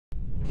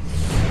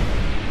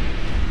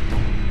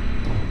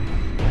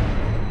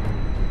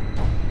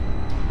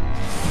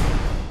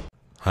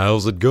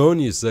How's it going,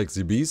 you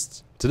sexy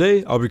beasts?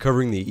 Today, I'll be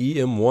covering the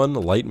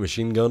EM1 Light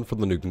Machine Gun from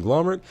the new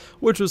Conglomerate,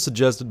 which was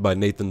suggested by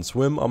Nathan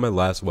Swim on my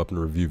last weapon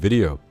review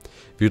video.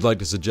 If you'd like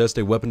to suggest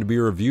a weapon to be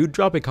reviewed,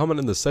 drop a comment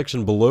in the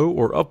section below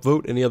or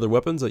upvote any other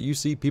weapons that you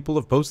see people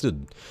have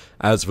posted.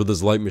 As for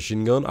this light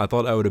machine gun, I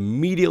thought I would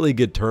immediately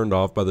get turned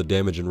off by the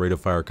damage and rate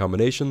of fire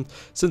combination,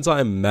 since I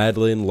am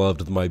madly in love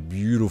with my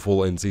beautiful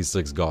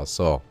NC6 Gauss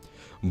saw.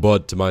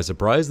 But to my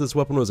surprise, this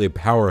weapon was a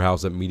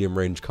powerhouse at medium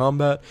range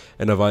combat,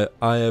 and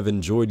I have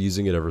enjoyed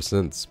using it ever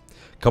since.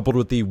 Coupled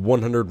with the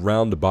 100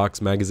 round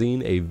box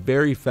magazine, a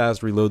very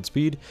fast reload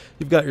speed,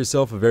 you've got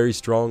yourself a very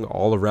strong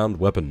all-around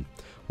weapon.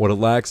 What it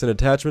lacks in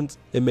attachments,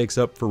 it makes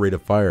up for rate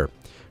of fire.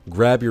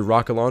 Grab your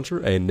rocket launcher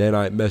and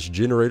nanite mesh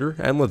generator,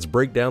 and let's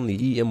break down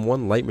the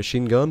EM1 Light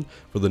Machine Gun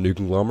for the new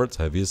Conglomerate's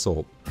heavy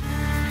assault.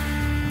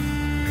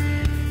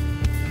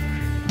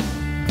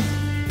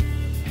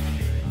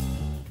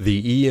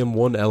 The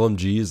EM1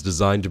 LMG is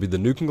designed to be the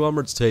new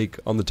Conglomerate's take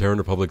on the Terran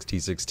Republic's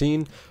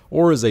T-16,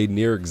 or is a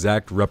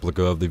near-exact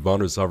replica of the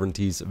Vanu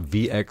Sovereignty's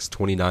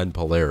VX-29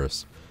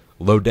 Polaris.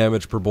 Low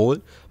damage per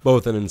bullet,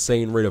 both an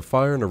insane rate of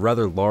fire and a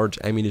rather large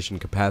ammunition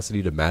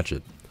capacity to match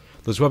it.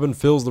 This weapon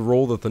fills the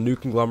role that the new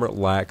Conglomerate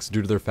lacks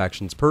due to their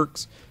faction's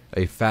perks,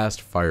 a fast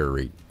fire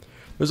rate.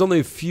 There's only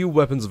a few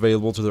weapons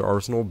available to their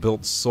arsenal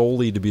built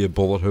solely to be a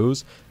bullet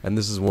hose, and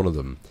this is one of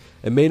them.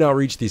 It may not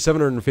reach the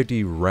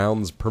 750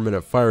 rounds per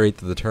minute fire rate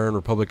that the Terran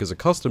Republic is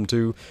accustomed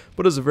to,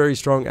 but is a very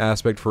strong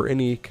aspect for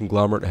any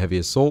Conglomerate heavy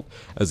assault,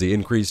 as the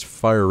increased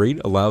fire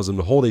rate allows them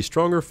to hold a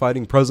stronger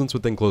fighting presence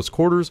within close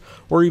quarters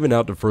or even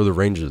out to further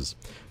ranges.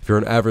 If you're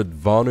an avid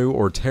Vanu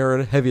or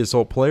Terran heavy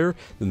assault player,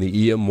 then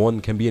the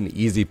EM1 can be an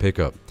easy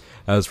pickup.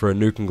 As for a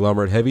new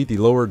Conglomerate heavy, the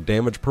lower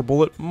damage per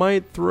bullet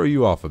might throw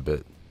you off a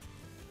bit.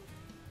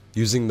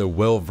 Using the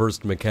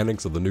well-versed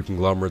mechanics of the new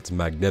Conglomerate's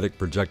magnetic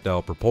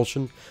projectile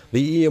propulsion,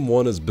 the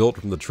EM1 is built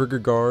from the trigger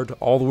guard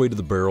all the way to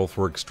the barrel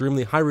for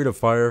extremely high rate of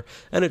fire,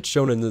 and it's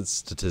shown in its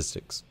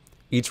statistics.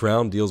 Each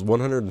round deals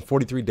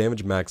 143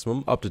 damage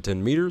maximum up to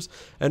 10 meters,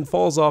 and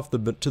falls off to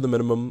the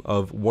minimum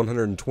of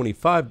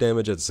 125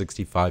 damage at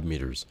 65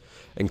 meters.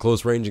 In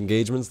close range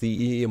engagements,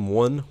 the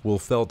EM1 will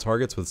fell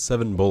targets with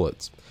 7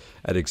 bullets.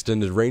 At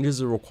extended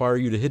ranges, it will require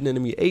you to hit an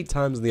enemy 8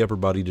 times in the upper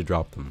body to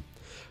drop them.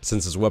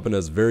 Since this weapon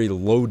has very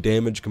low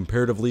damage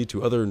comparatively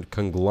to other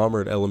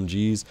Conglomerate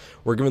LMGs,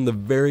 we're given the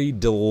very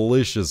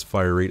delicious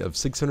fire rate of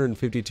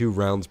 652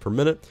 rounds per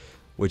minute,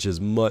 which is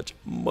much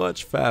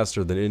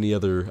faster than any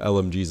other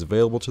LMGs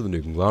available to the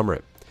new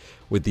Conglomerate.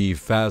 With the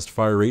fast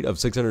fire rate of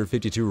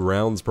 652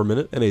 rounds per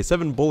minute and a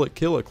 7 bullet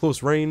kill at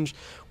close range,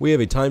 we have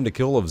a time to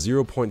kill of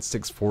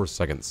 0.64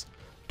 seconds.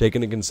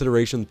 Taking into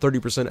consideration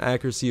 30%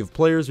 accuracy of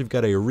players, we've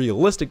got a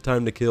realistic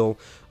time to kill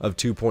of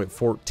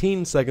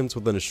 2.14 seconds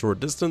within a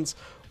short distance,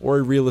 or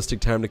a realistic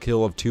time to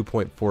kill of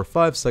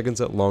 2.45 seconds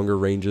at longer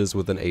ranges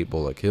with an 8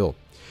 bullet kill.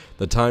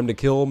 The time to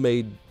kill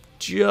may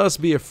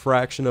just be a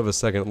fraction of a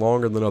second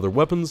longer than other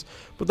weapons,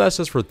 but that's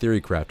just for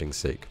theory crafting's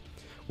sake.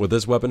 With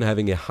this weapon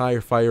having a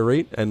higher fire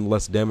rate and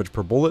less damage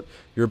per bullet,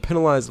 you're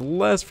penalized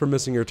less for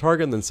missing your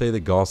target than say the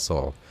Gauss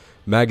saw.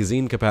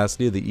 Magazine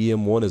capacity of the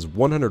EM1 is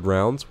 100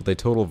 rounds with a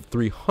total of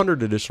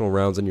 300 additional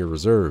rounds in your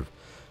reserve.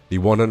 The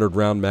 100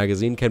 round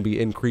magazine can be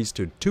increased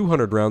to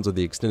 200 rounds of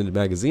the extended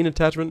magazine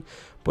attachment,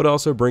 but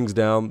also brings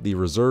down the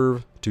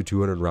reserve to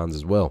 200 rounds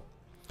as well.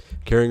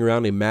 Carrying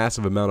around a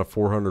massive amount of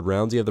 400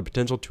 rounds, you have the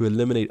potential to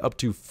eliminate up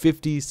to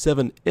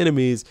 57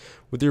 enemies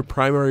with your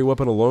primary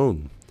weapon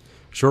alone.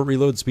 Short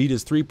reload speed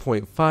is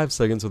 3.5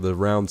 seconds with the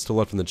round still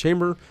left in the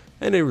chamber,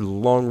 and a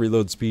long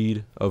reload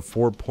speed of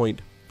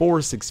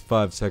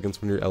 4.465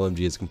 seconds when your LMG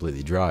is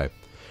completely dry.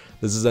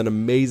 This is an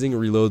amazing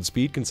reload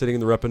speed considering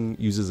the weapon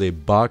uses a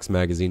box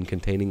magazine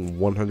containing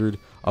 100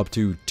 up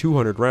to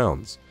 200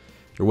 rounds.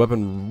 Your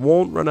weapon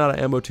won't run out of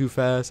ammo too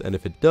fast, and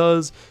if it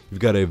does, you've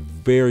got a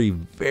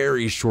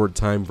very short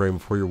time frame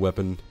before your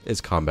weapon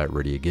is combat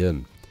ready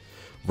again.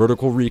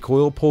 Vertical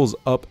recoil pulls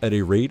up at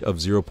a rate of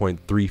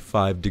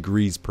 0.35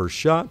 degrees per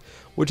shot,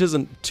 which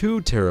isn't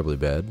too terribly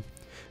bad.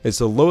 It's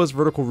the lowest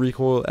vertical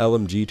recoil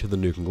LMG to the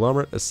new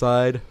Conglomerate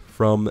aside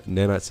from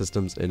Nanite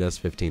Systems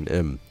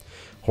NS-15M.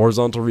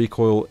 Horizontal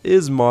recoil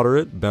is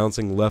moderate,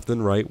 bouncing left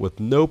and right with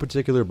no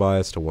particular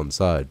bias to one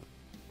side.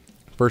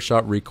 First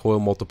shot recoil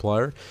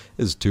multiplier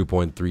is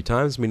 2.3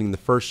 times, meaning the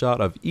first shot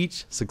of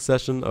each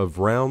succession of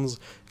rounds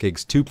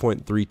kicks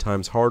 2.3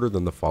 times harder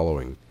than the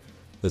following.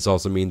 This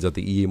also means that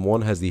the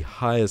EM1 has the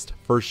highest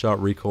first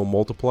shot recoil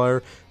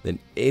multiplier than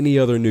any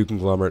other new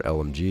Conglomerate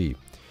LMG.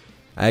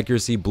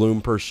 Accuracy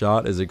bloom per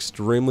shot is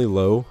extremely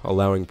low,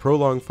 allowing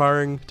prolonged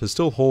firing to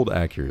still hold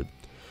accurate.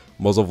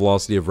 Muzzle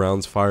velocity of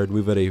rounds fired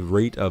move at a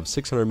rate of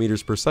 600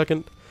 meters per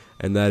second,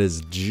 and that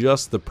is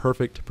just the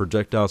perfect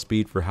projectile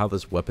speed for how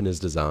this weapon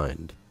is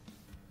designed.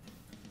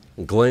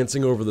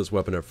 Glancing over this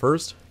weapon at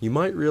first, you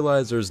might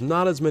realize there's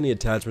not as many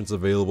attachments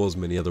available as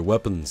many other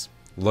weapons.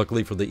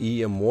 Luckily for the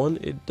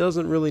EM1, it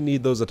doesn't really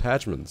need those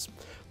attachments.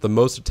 The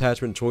most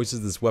attachment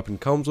choices this weapon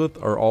comes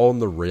with are all in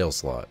the rail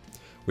slot.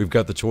 We've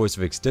got the choice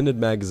of extended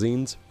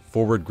magazines,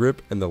 forward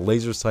grip, and the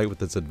laser sight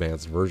with its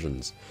advanced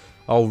versions.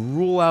 I'll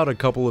rule out a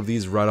couple of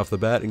these right off the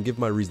bat and give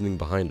my reasoning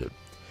behind it.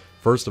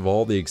 First of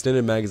all, the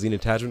extended magazine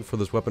attachment for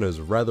this weapon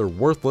is rather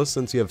worthless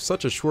since you have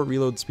such a short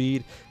reload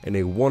speed and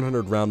a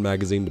 100 round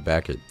magazine to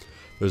back it.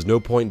 There's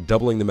no point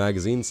doubling the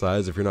magazine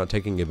size if you're not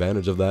taking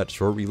advantage of that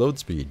short reload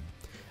speed.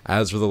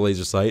 As for the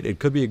laser sight, it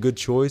could be a good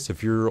choice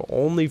if you're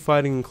only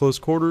fighting in close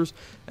quarters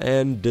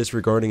and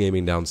disregarding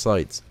aiming down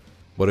sights.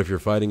 But if you're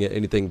fighting at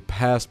anything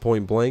past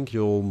point blank,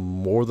 you'll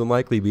more than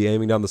likely be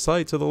aiming down the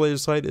sight, so the laser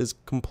sight is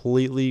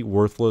completely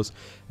worthless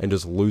and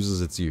just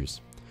loses its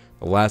use.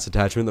 The last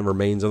attachment that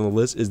remains on the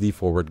list is the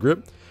forward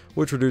grip,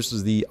 which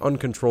reduces the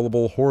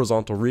uncontrollable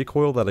horizontal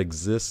recoil that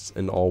exists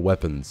in all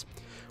weapons.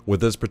 With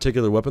this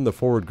particular weapon, the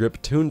forward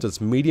grip tunes its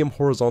medium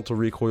horizontal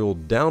recoil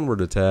downward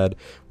a tad,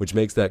 which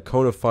makes that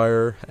cone of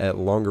fire at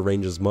longer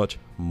ranges much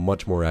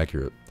more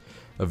accurate.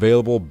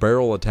 Available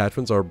barrel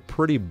attachments are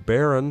pretty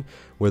barren,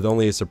 with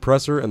only a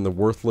suppressor and the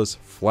worthless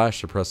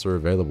flash suppressor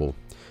available.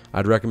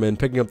 I'd recommend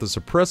picking up the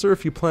suppressor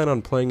if you plan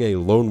on playing a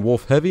lone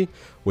wolf heavy,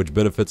 which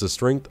benefits the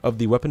strength of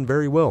the weapon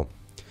very well.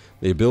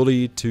 The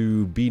ability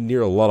to be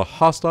near a lot of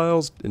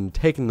hostiles and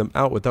taking them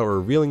out without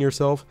revealing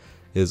yourself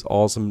is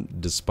awesome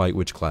despite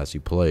which class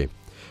you play.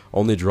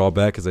 Only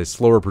drawback is a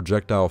slower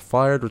projectile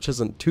fired, which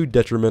isn't too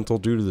detrimental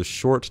due to the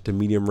short to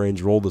medium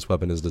range role this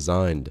weapon is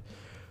designed.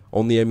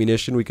 Only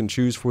ammunition we can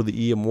choose for the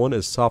EM1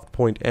 is soft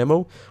point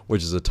ammo,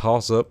 which is a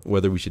toss-up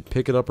whether we should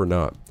pick it up or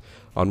not.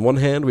 On one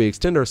hand, we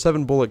extend our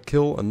 7 bullet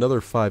kill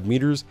another 5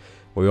 meters.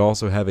 We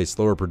also have a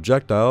slower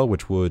projectile,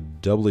 which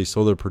would doubly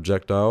slow the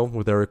projectile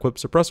with our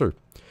equipped suppressor.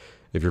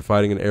 If you're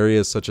fighting in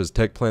areas such as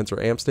tech plants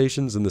or amp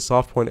stations, then the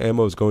soft point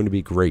ammo is going to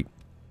be great.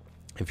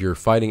 If you're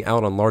fighting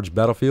out on large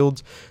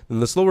battlefields, then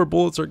the slower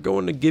bullets are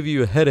going to give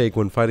you a headache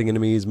when fighting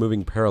enemies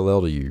moving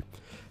parallel to you.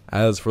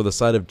 As for the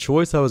sight of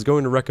choice, I was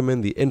going to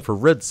recommend the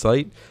infrared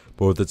sight,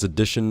 but with its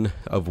addition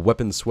of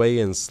weapon sway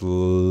and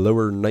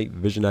slower night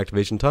vision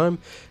activation time,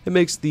 it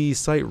makes the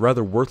sight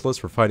rather worthless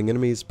for fighting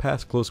enemies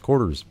past close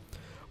quarters.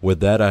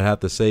 With that, I'd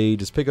have to say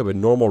just pick up a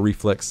normal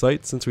reflex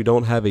sight since we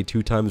don't have a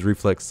 2x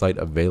reflex sight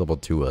available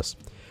to us.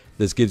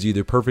 This gives you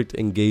the perfect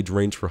engage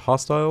range for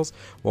hostiles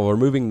while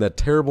removing the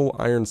terrible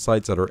iron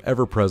sights that are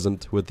ever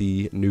present with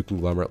the new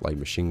Conglomerate light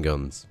machine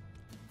guns.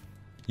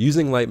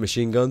 Using light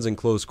machine guns in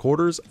close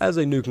quarters as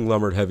a new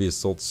Conglomerate heavy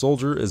assault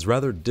soldier is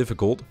rather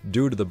difficult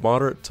due to the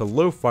moderate to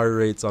low fire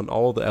rates on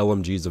all the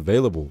LMGs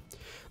available.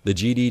 The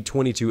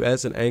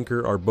GD22S and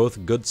Anchor are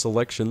both good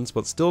selections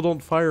but still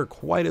don't fire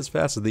quite as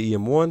fast as the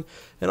EM1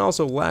 and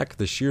also lack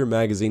the sheer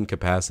magazine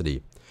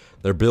capacity.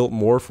 They're built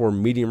more for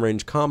medium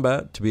range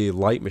combat to be a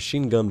light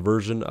machine gun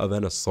version of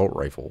an assault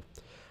rifle.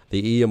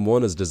 The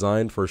EM1 is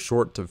designed for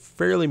short to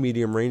fairly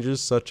medium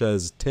ranges such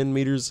as 10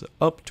 meters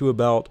up to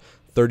about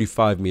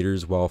 35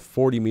 meters, while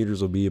 40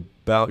 meters will be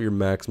about your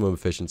maximum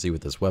efficiency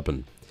with this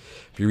weapon.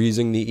 If you're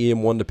using the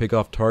EM1 to pick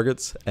off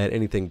targets at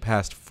anything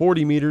past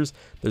 40 meters,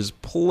 there's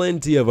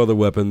plenty of other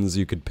weapons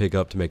you could pick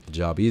up to make the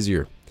job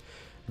easier.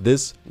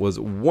 This was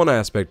one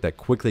aspect that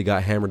quickly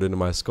got hammered into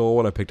my skull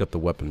when I picked up the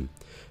weapon.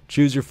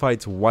 Choose your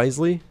fights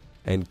wisely,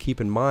 and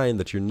keep in mind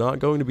that you're not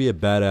going to be a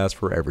badass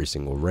for every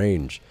single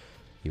range,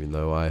 even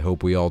though I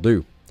hope we all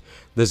do.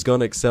 This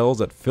gun excels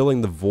at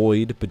filling the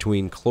void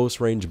between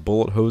close-range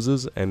bullet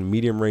hoses and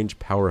medium-range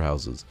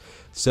powerhouses.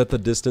 Set the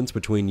distance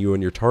between you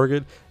and your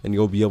target, and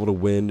you'll be able to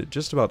win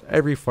just about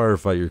every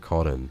firefight you're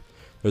caught in.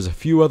 There's a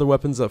few other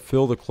weapons that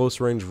fill the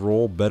close-range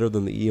role better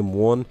than the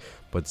EM1,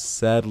 but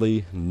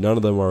sadly, none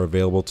of them are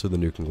available to the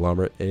new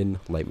Conglomerate in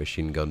light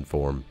machine gun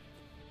form.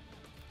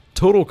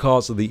 Total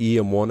cost of the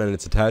EM1 and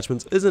its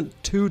attachments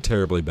isn't too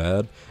terribly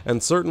bad,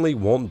 and certainly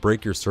won't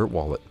break your cert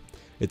wallet.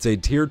 It's a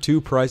tier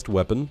 2 priced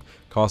weapon,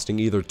 costing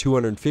either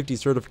 250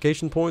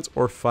 certification points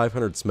or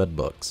 500 SMED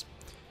bucks,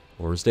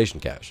 or station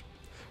cash.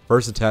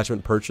 First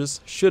attachment purchase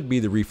should be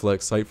the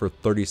reflex sight for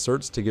 30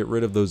 certs to get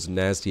rid of those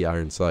nasty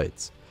iron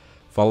sights.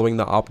 Following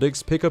the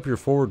optics, pick up your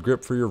forward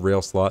grip for your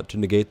rail slot to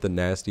negate the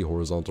nasty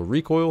horizontal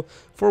recoil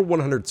for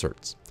 100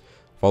 certs,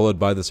 followed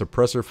by the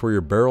suppressor for your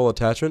barrel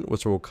attachment,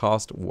 which will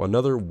cost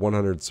another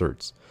 100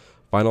 certs.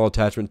 Final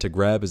attachment to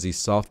grab is the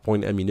soft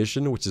point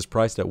ammunition, which is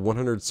priced at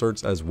 100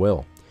 certs as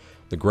well.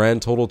 The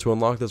grand total to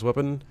unlock this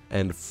weapon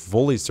and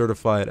fully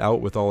certify it out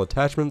with all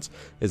attachments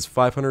is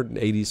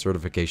 580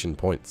 certification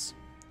points.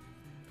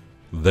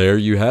 There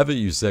you have it,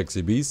 you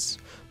sexy beasts.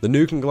 The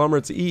new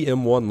Conglomerate's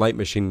EM1 Light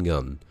Machine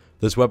Gun.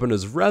 This weapon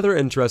is rather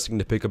interesting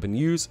to pick up and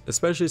use,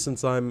 especially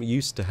since I'm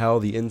used to how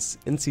the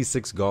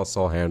NC6 Gauss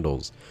saw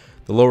handles.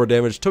 The lower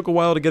damage took a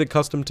while to get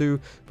accustomed to,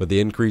 but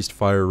the increased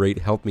fire rate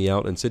helped me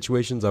out in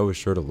situations I was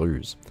sure to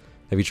lose.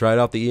 Have you tried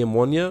out the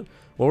EM1 yet?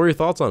 What were your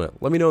thoughts on it?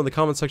 Let me know in the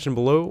comment section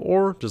below,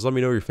 or just let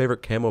me know your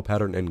favorite camo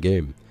pattern in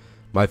game.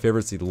 My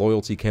favorite is the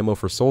loyalty camo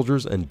for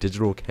soldiers and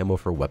digital camo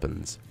for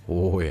weapons.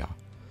 Oh yeah.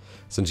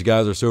 Since you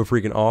guys are so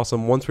freaking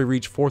awesome, once we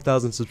reach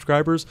 4,000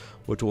 subscribers,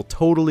 which will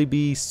totally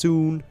be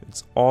soon,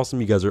 it's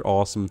awesome, you guys are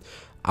awesome,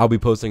 I'll be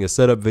posting a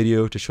setup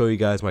video to show you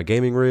guys my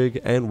gaming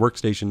rig and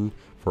workstation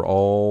for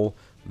all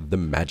the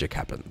magic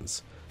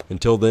happens.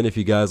 Until then, if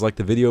you guys like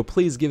the video,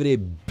 please give it a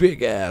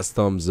big ass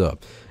thumbs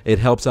up. It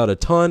helps out a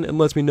ton and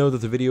lets me know that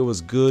the video was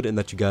good and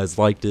that you guys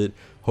liked it.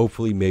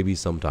 Hopefully, maybe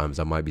sometimes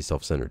I might be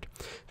self-centered.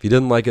 If you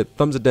didn't like it,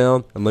 thumbs it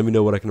down and let me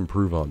know what I can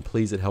improve on.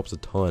 Please, it helps a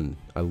ton.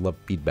 I love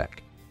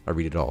feedback. I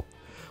read it all.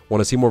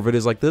 Want to see more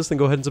videos like this? Then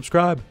go ahead and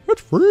subscribe.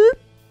 It's free.